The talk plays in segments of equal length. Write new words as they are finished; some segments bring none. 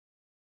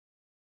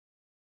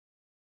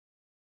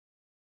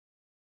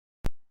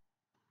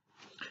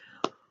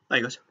Hi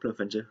guys, Plymouth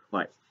Fenns here.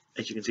 Right,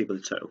 as you can see by the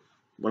title,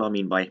 what I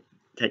mean by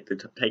take your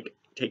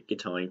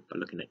time by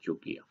looking at your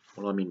gear.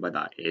 What I mean by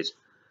that is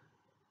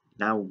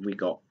now we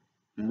got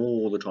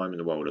more of the time in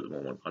the world at the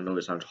moment. I know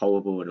it sounds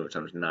horrible, I know it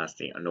sounds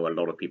nasty, I know a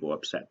lot of people are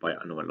upset by it,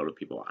 I know a lot of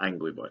people are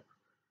angry by it.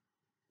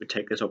 But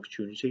take this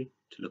opportunity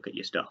to look at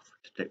your stuff,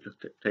 to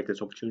take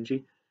this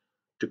opportunity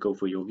to go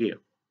through your gear.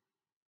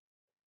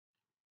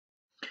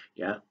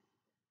 Yeah,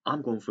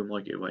 I'm going through my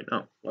gear right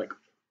now. Like,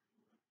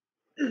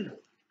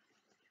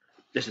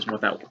 this is my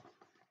belt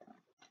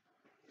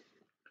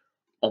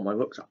on my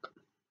rucksack.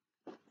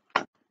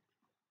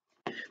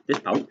 This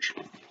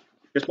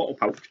bottle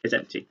pouch is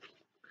empty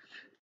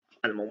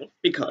at the moment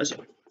because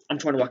I'm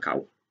trying to work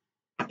out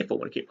if I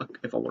want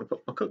to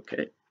put my cook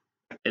kit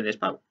in this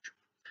pouch.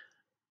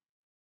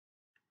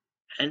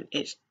 And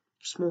it's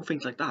small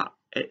things like that.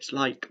 It's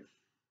like,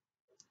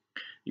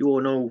 you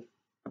all know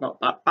about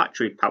that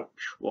battery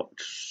pouch,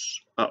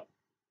 what's up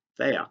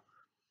there,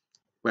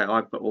 where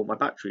I put all my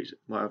batteries,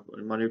 my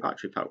new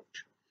battery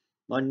pouch,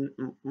 my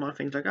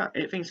things like that.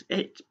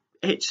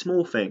 It's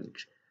small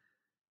things.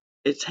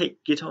 It's take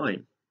your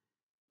time.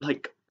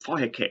 Like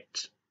fire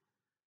kits.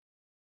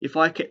 Your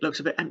fire kit looks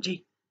a bit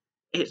empty.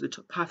 It's the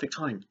perfect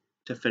time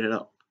to fill it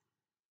up.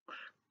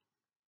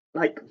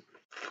 Like,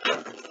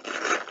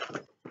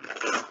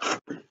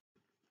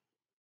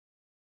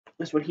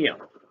 this one here.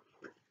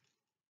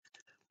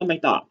 I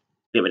made that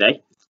the other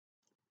day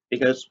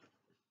because,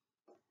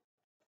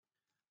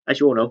 as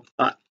you all know,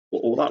 that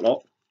all that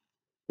lot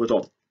was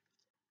on.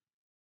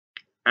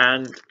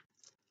 And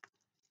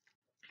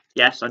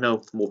yes, I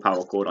know more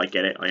power cord. I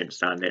get it. I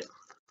understand it.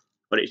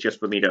 But it's just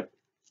for me to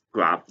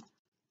grab.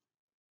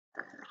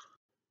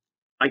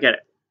 I get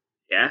it.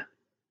 Yeah.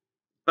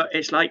 But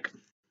it's like,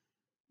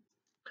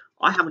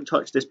 I haven't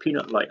touched this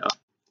peanut lighter.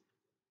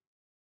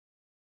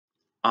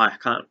 I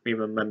can't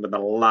even remember the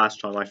last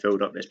time I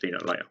filled up this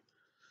peanut lighter.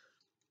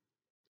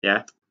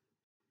 Yeah.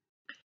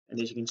 And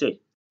as you can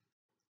see,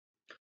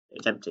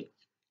 it's empty.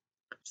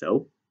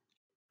 So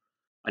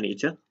I need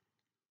to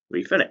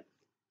refill it.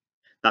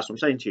 That's what I'm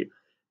saying to you.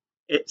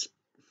 It's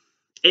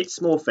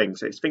small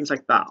things. It's things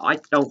like that. I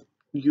don't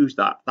use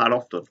that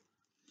often.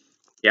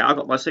 Yeah, I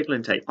got my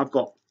signaling tape. I've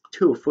got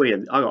 2 or 3,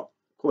 and I got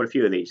quite a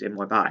few of these in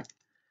my bag.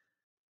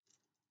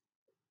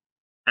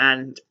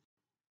 And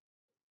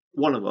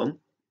one of them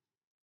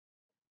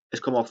has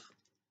come off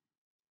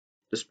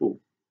the spool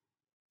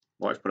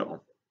while I've put it on.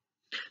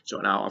 So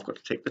now I've got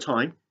to take the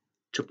time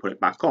to put it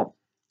back on.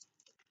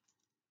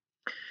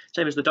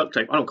 Same as the duct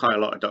tape. I don't carry a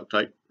lot of duct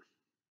tape.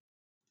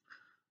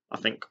 I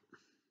think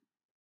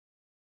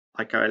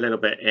I carry a little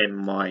bit in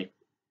my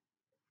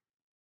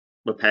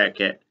repair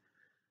kit,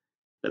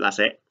 but that's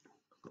it.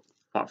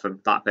 Apart from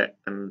that bit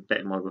and a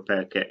bit in my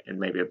repair kit and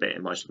maybe a bit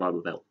in my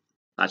survival belt.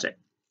 That's it.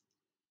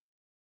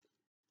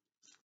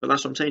 But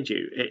that's what I'm saying to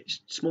you. It's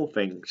small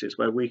things. It's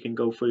where we can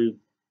go through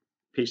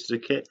pieces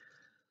of kit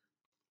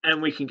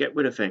and we can get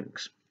rid of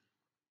things.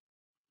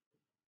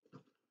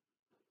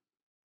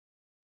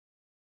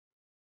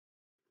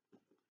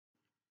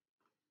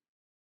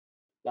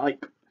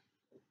 Like,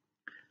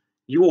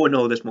 you all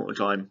know this more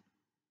time,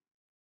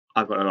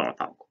 I've got a lot of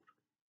power cord.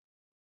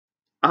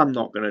 I'm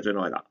not going to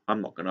deny that.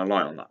 I'm not going to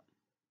lie on that.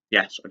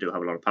 Yes, I do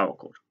have a lot of power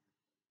cord.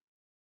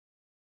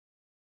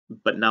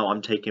 But now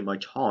I'm taking my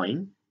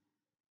time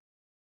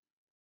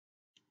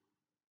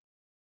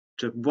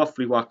to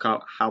roughly work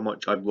out how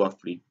much I've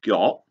roughly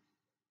got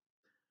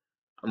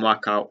and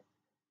work out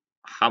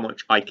how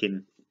much I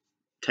can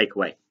take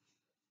away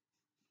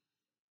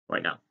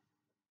right now.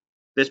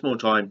 This more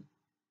time,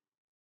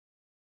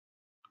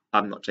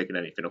 I'm not taking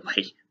anything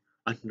away.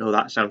 I know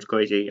that sounds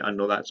crazy. I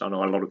know a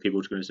lot of people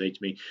are going to say to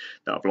me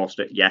that I've lost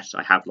it. Yes,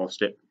 I have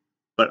lost it,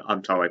 but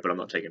I'm sorry, but I'm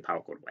not taking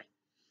power cord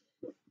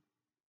away.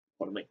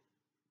 Pardon me.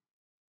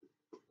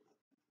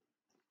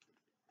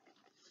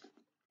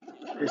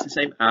 It's the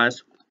same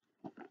as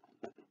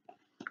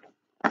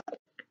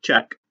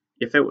check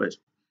your filters.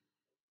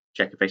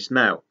 Check if they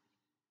smell.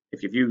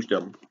 If you've used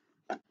them,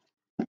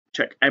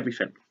 check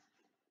everything.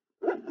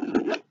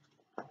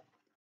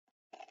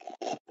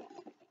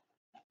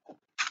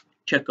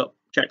 Check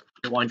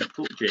the wind-up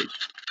torches.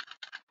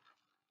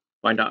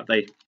 Find out if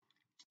they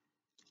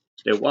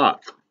still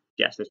work.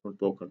 Yes, this one's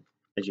broken,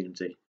 as you can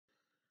see,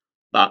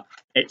 but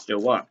it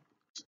still works.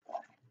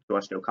 So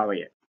I still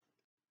carry it.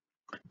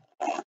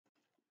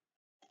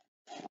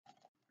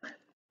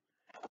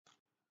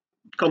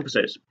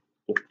 Compasses.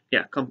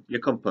 Yeah,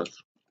 your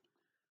compass.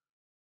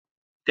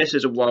 This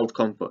is a world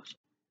compass.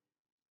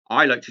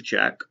 I like to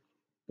check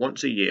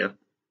once a year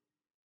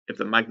if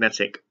the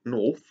magnetic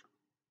north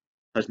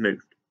has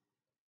moved.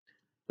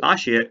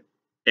 Last year,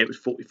 it was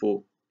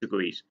 44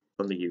 degrees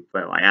from the U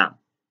where I am.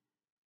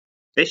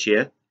 This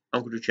year,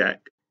 I'm going to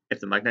check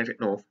if the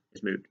magnetic north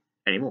has moved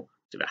anymore.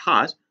 So if it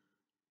has,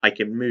 I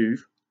can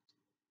move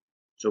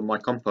so my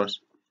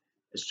compass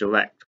is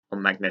direct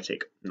on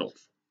magnetic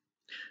north.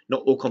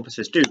 Not all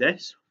compasses do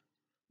this,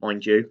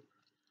 mind you,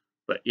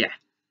 but yeah.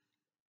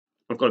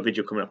 I've got a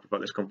video coming up about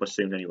this compass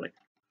soon anyway.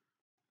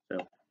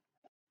 So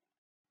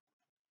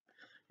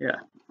Yeah.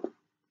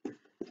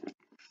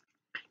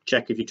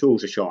 Check if your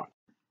tools are sharp.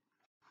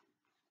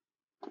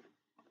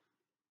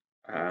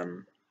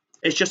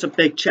 It's just a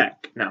big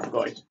check now,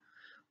 guys,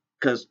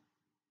 because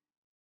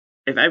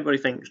if everybody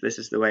thinks this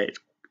is the way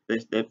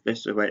this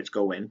is the way it's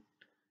going,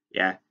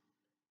 yeah,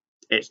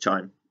 it's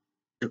time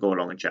to go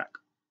along and check.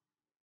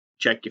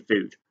 Check your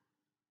food.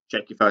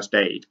 Check your first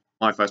aid.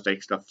 My first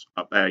aid stuff's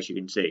up there, as you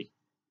can see.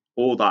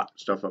 All that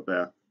stuff up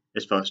there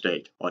is first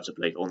aid,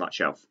 possibly, on that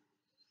shelf.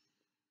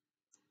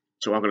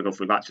 So I'm going to go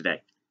through that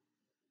today.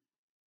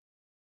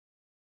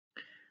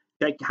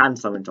 Check your hand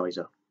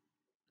sanitizer.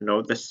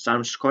 No, this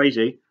sounds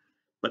crazy,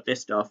 but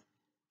this stuff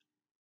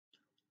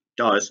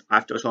does,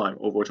 after time,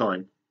 over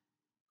time,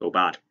 go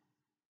bad.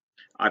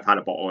 I've had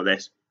a bottle of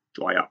this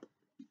dry up.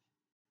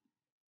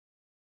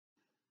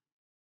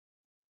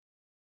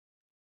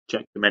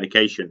 Check the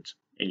medications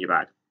in your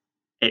bag.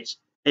 It's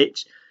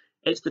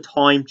the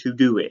time to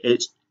do it.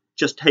 It's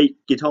just take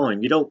your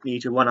time. You don't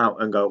need to run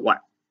out and go,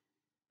 "What?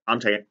 I'm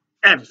taking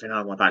everything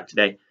out of my bag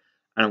today,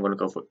 and I'm going to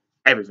go for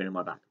everything in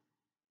my bag."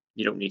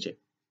 You don't need to.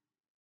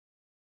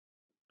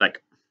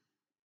 Like,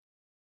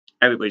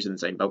 everybody's in the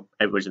same boat.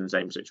 Everybody's in the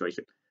same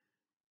situation.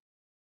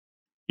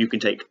 You can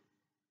take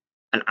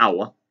an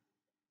hour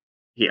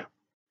here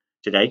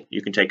today.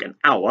 You can take an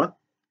hour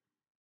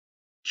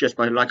just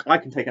by, like, I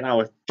can take an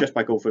hour just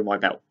by going through my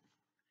belt,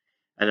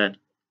 and then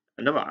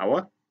another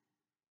hour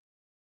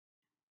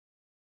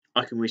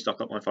I can restock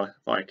up my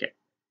fire kit.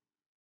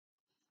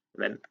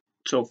 And then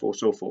so forth,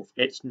 so forth.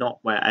 It's not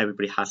where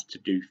everybody has to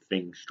do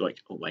things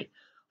straight away.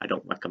 I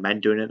don't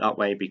recommend doing it that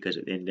way, because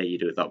at the end of the day, you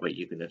do it that way,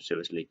 you're going to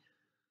seriously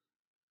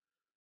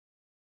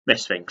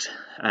miss things.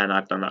 And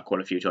I've done that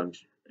quite a few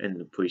times in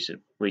the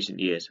recent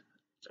years.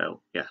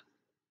 So yeah.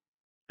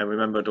 And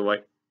remember to,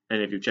 like,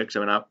 and if you check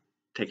something out,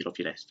 take it off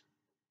your list.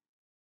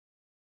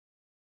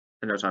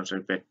 And that sounds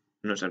stupid.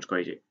 And that sounds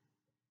crazy,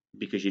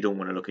 because you don't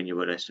want to look in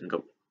your list and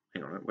go,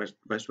 "Hang on, where's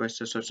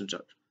the such and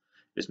such?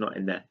 It's not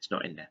in there. It's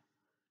not in there,"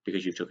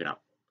 because you took it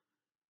out.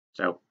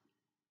 So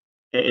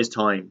it is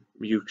time.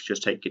 You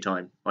just take your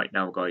time right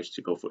now, guys,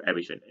 to go through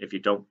everything. If you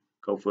don't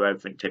go through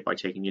everything by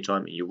taking your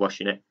time and you're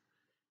rushing it,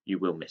 you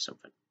will miss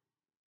something.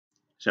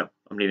 So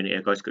I'm leaving it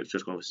here, guys, because it's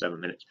just gone for 7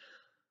 minutes.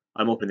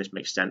 I'm hoping this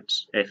makes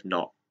sense. If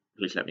not,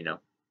 please let me know.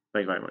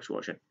 Thank you very much for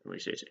watching, and we'll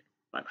see you soon.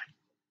 Bye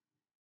bye.